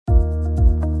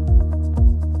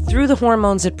Through the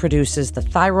hormones it produces, the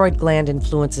thyroid gland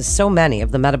influences so many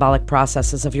of the metabolic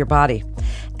processes of your body.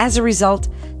 As a result,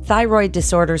 thyroid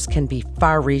disorders can be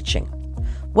far-reaching.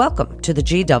 Welcome to the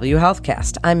GW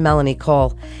Healthcast. I'm Melanie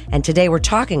Cole, and today we're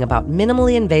talking about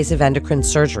minimally invasive endocrine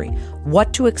surgery,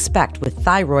 what to expect with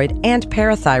thyroid and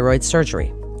parathyroid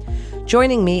surgery.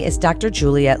 Joining me is Dr.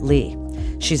 Juliette Lee.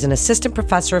 She's an assistant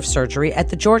professor of surgery at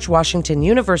the George Washington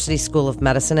University School of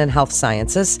Medicine and Health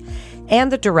Sciences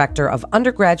and the director of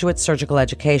undergraduate surgical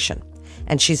education,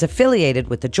 and she's affiliated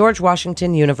with the George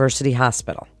Washington University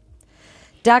Hospital.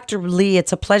 Dr. Lee,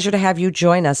 it's a pleasure to have you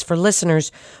join us. For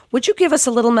listeners, would you give us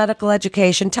a little medical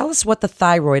education? Tell us what the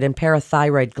thyroid and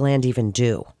parathyroid gland even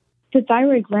do. The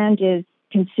thyroid gland is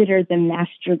considered the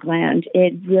master gland.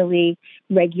 It really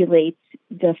regulates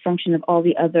the function of all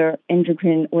the other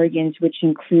endocrine organs, which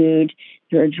include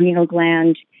your adrenal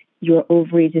gland, your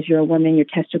ovaries if you're a woman, your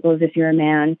testicles if you're a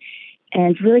man,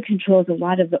 and really controls a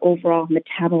lot of the overall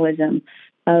metabolism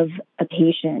of a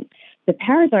patient. The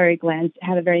parathyroid glands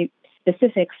have a very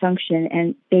specific function,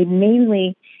 and they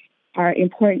mainly are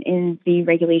important in the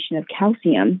regulation of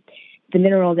calcium, the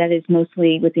mineral that is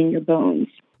mostly within your bones.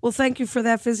 Well, thank you for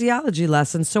that physiology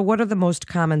lesson. So what are the most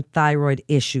common thyroid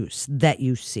issues that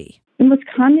you see? The most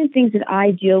common things that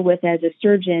I deal with as a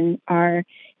surgeon are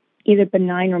either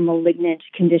benign or malignant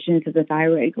conditions of the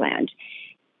thyroid gland.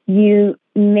 You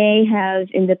may have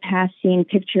in the past seen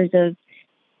pictures of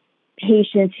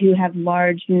patients who have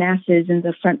large masses in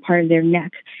the front part of their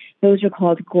neck. Those are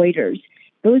called goiters.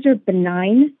 Those are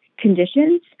benign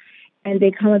conditions, and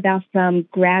they come about from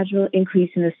gradual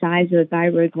increase in the size of the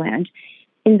thyroid gland.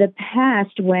 In the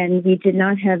past, when we did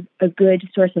not have a good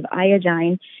source of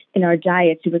iodine in our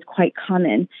diets, it was quite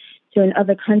common. So in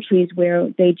other countries where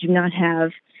they do not have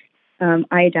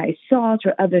iodized salt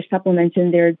or other supplements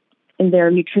in their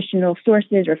nutritional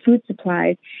sources or food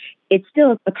supplies, it's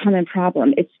still a common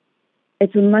problem.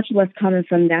 It's much less common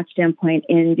from that standpoint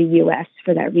in the U.S.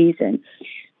 for that reason.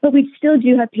 But we still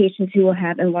do have patients who will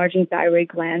have enlarging thyroid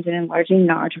glands and enlarging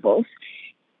nodules.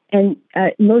 And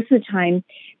most of the time,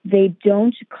 they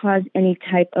don't cause any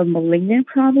type of malignant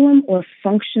problem or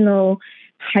functional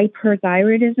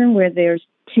hyperthyroidism where there's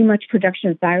too much production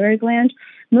of thyroid gland.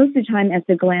 Most of the time, as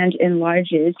the gland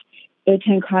enlarges, it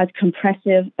can cause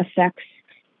compressive effects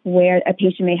where a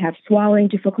patient may have swallowing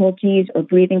difficulties or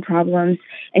breathing problems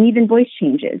and even voice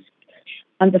changes.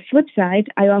 On the flip side,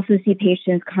 I also see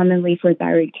patients commonly for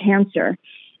thyroid cancer,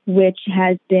 which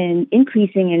has been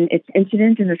increasing in its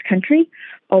incidence in this country,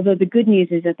 although the good news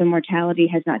is that the mortality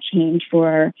has not changed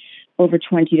for over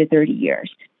 20 to 30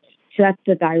 years. So that's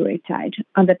the thyroid side.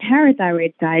 On the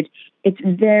parathyroid side, it's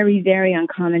very, very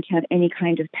uncommon to have any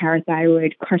kind of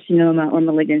parathyroid carcinoma or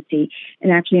malignancy.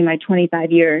 And actually, in my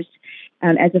 25 years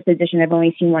as a physician, I've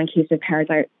only seen one case of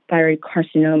parathyroid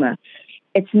carcinoma.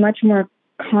 It's much more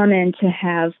common to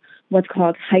have what's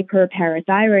called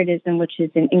hyperparathyroidism, which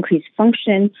is an increased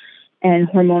function and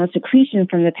hormonal secretion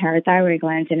from the parathyroid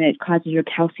glands, and it causes your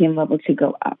calcium level to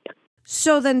go up.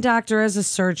 So then, doctor, as a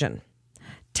surgeon,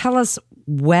 tell us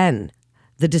when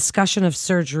the discussion of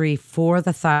surgery for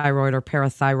the thyroid or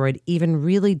parathyroid even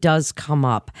really does come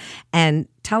up. And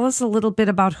tell us a little bit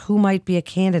about who might be a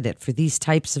candidate for these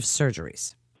types of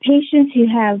surgeries. Patients who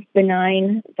have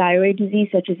benign thyroid disease,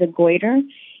 such as a goiter,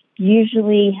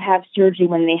 usually have surgery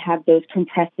when they have those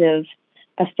compressive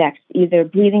effects, either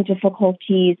breathing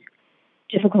difficulties,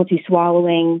 difficulty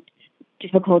swallowing,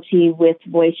 difficulty with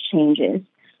voice changes,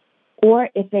 or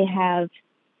if they have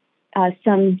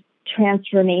some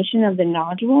transformation of the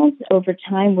nodules over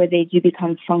time where they do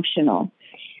become functional.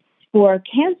 For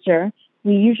cancer,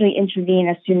 we usually intervene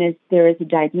as soon as there is a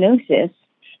diagnosis,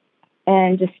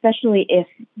 and especially if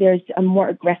there's a more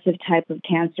aggressive type of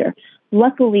cancer.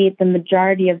 Luckily, the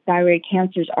majority of thyroid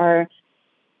cancers are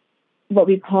what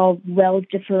we call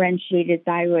well-differentiated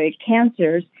thyroid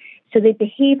cancers, so they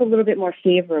behave a little bit more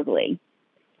favorably.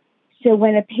 So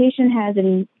when a patient has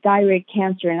a thyroid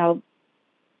cancer, and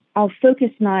I'll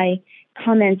focus my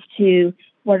comments to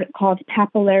what are called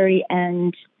papillary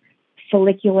and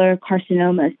follicular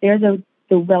carcinomas. They're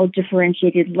the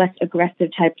well-differentiated, less aggressive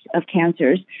types of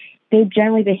cancers. They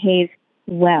generally behave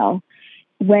well.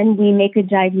 When we make a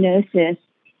diagnosis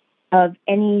of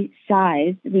any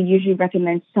size, we usually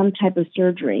recommend some type of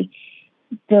surgery.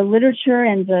 The literature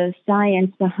and the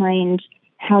science behind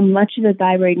how much of the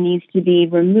thyroid needs to be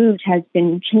removed has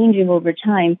been changing over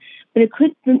time, but it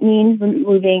could mean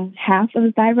removing half of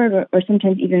the thyroid or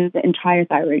sometimes even the entire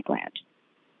thyroid gland.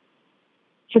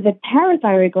 For the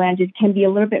parathyroid gland, it can be a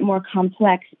little bit more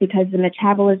complex because the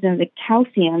metabolism of the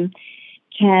calcium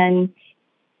can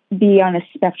be on a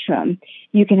spectrum.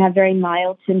 You can have very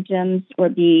mild symptoms or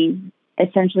be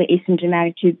essentially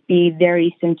asymptomatic to be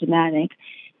very symptomatic.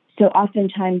 So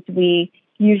oftentimes we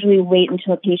usually wait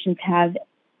until patients have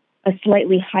a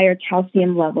slightly higher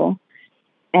calcium level,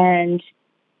 and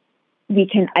we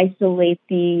can isolate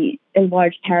the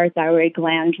enlarged parathyroid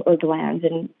gland or glands,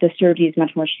 and the surgery is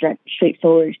much more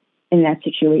straightforward in that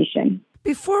situation.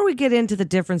 Before we get into the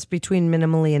difference between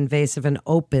minimally invasive and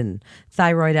open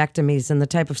thyroidectomies and the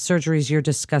type of surgeries you're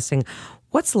discussing,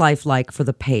 what's life like for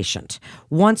the patient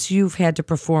once you've had to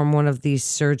perform one of these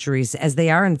surgeries, as they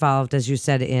are involved, as you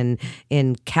said,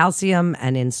 in calcium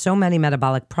and in so many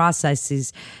metabolic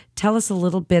processes? Tell us a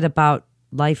little bit about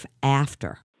life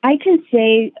after. I can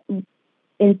say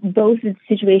in both the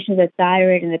situations of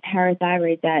thyroid and the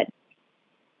parathyroid that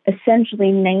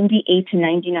essentially 98 to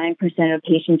 99% of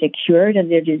patients are cured of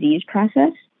their disease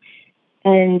process.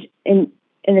 And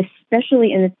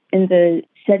especially in the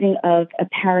setting of a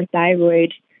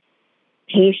parathyroid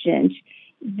patient,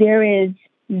 there is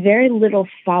very little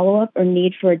follow-up or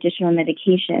need for additional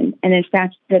medication. And in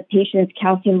fact, the patient's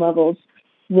calcium levels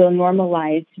will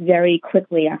normalize very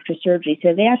quickly after surgery.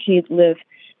 So they actually live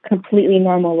completely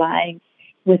normal lives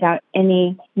without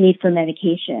any need for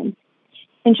medication.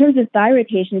 In terms of thyroid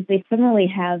patients, they similarly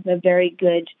have a very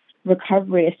good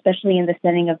recovery, especially in the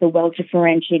setting of the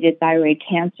well-differentiated thyroid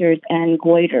cancers and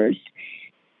goiters.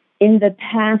 In the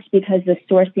past, because the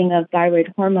sourcing of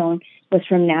thyroid hormone was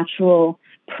from natural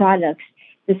products,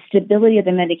 the stability of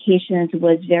the medications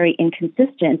was very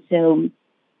inconsistent. So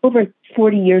over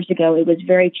 40 years ago, it was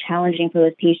very challenging for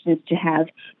those patients to have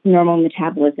normal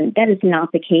metabolism. That is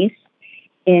not the case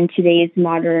in today's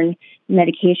modern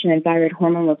medication and thyroid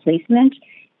hormone replacement.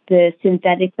 The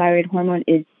synthetic thyroid hormone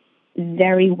is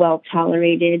very well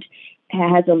tolerated.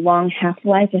 It has a long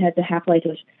half-life. It has a half-life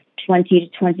of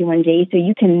 20 to 21 days, so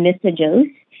you can miss a dose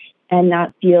and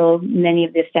not feel many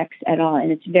of the effects at all,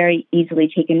 and it's very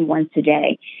easily taken once a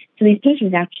day. So these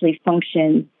patients actually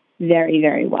function very,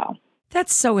 very well.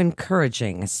 That's so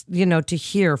encouraging, to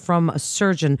hear from a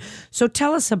surgeon. So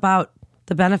tell us about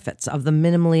the benefits of the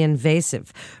minimally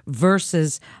invasive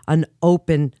versus an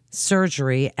open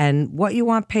surgery and what you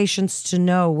want patients to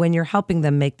know when you're helping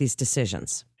them make these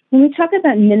decisions. When we talk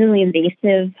about minimally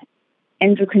invasive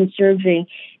endocrine surgery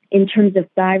in terms of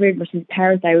thyroid versus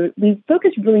parathyroid, we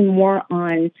focus really more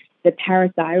on the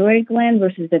parathyroid gland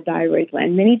versus the thyroid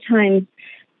gland. Many times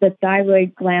the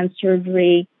thyroid gland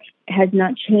surgery has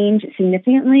not changed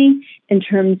significantly in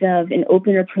terms of an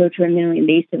open approach or a minimally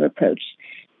invasive approach.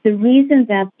 The reason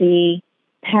that the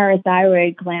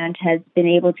parathyroid gland has been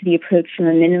able to be approached from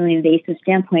a minimally invasive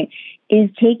standpoint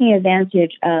is taking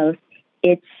advantage of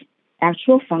its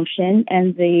actual function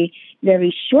and the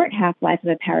very short half-life of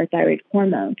a parathyroid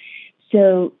hormone.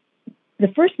 So the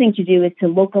first thing to do is to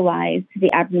localize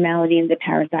the abnormality in the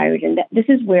parathyroid. And this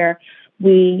is where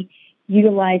we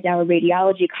utilize our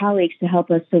radiology colleagues to help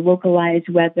us to localize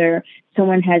whether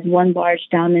someone has one large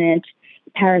dominant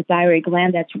parathyroid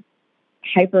gland that's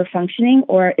hyperfunctioning,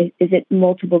 or is it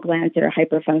multiple glands that are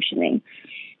hyperfunctioning?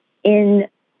 In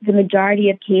the majority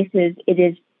of cases, it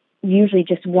is usually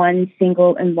just one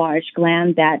single enlarged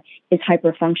gland that is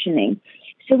hyperfunctioning.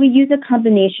 So we use a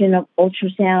combination of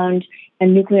ultrasound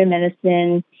and nuclear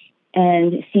medicine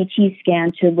and CT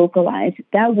scan to localize.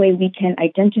 That way we can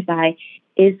identify,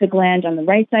 is the gland on the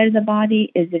right side of the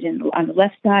body? Is it on the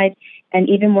left side? And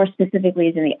even more specifically,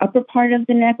 is it in the upper part of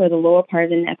the neck or the lower part of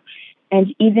the neck?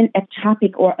 And even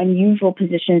ectopic or unusual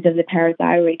positions of the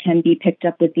parathyroid can be picked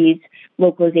up with these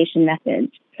localization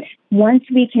methods. Once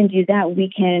we can do that, we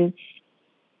can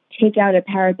take out a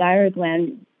parathyroid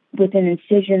gland with an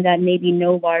incision that may be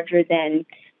no larger than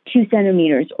 2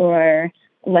 centimeters or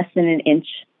less than an inch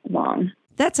long.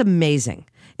 That's amazing.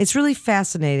 It's really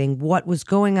fascinating what was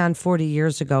going on 40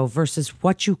 years ago versus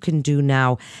what you can do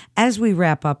now. As we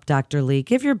wrap up, Dr. Lee,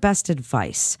 give your best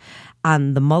advice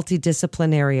on the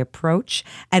multidisciplinary approach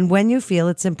and when you feel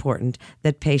it's important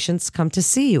that patients come to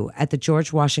see you at the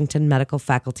George Washington Medical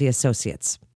Faculty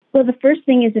Associates. Well, the first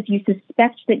thing is if you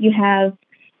suspect that you have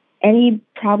any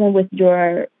problem with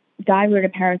your thyroid or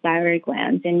parathyroid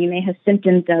glands, and you may have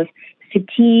symptoms of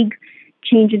fatigue,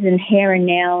 changes in hair and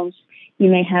nails, you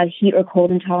may have heat or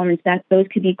cold intolerance, those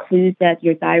could be clues that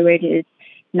your thyroid is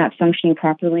not functioning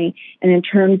properly. And in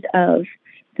terms of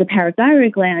the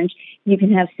parathyroid gland, you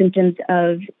can have symptoms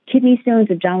of kidney stones,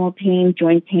 abdominal pain,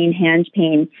 joint pain, hand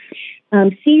pain.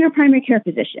 See your primary care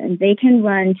physician. They can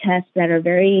run tests that are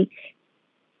very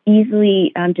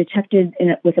easily detected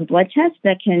with a blood test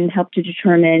that can help to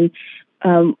determine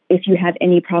if you have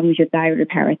any problems with thyroid or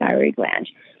parathyroid gland.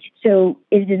 So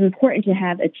it is important to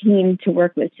have a team to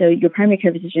work with. So your primary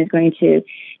care physician is going to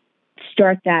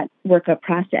start that workup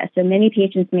process. So many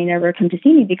patients may never come to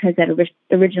see me because that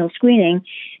original screening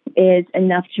is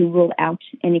enough to rule out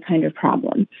any kind of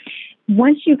problem.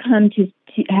 Once you come to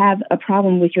have a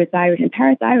problem with your thyroid and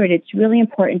parathyroid, it's really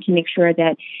important to make sure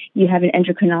that you have an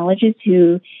endocrinologist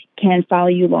who can follow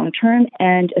you long term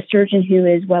and a surgeon who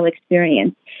is well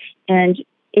experienced. And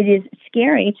it is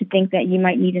scary to think that you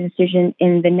might need an incision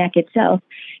in the neck itself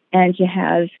and to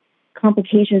have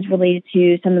complications related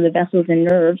to some of the vessels and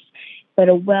nerves. But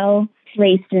a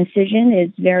well-placed incision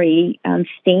is very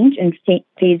stained and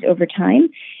fades over time.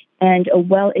 And a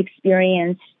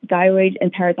well-experienced thyroid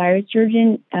and parathyroid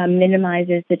surgeon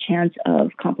minimizes the chance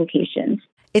of complications.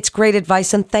 It's great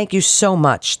advice, and thank you so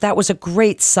much. That was a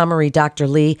great summary, Dr.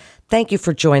 Lee. Thank you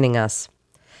for joining us.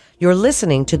 You're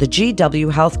listening to the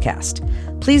GW Healthcast.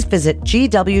 Please visit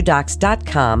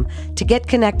gwdocs.com to get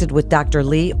connected with Dr.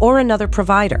 Lee or another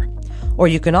provider. Or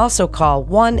you can also call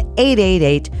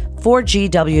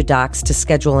 1-888-4GW-DOCS to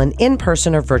schedule an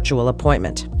in-person or virtual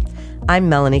appointment. I'm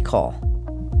Melanie Cole.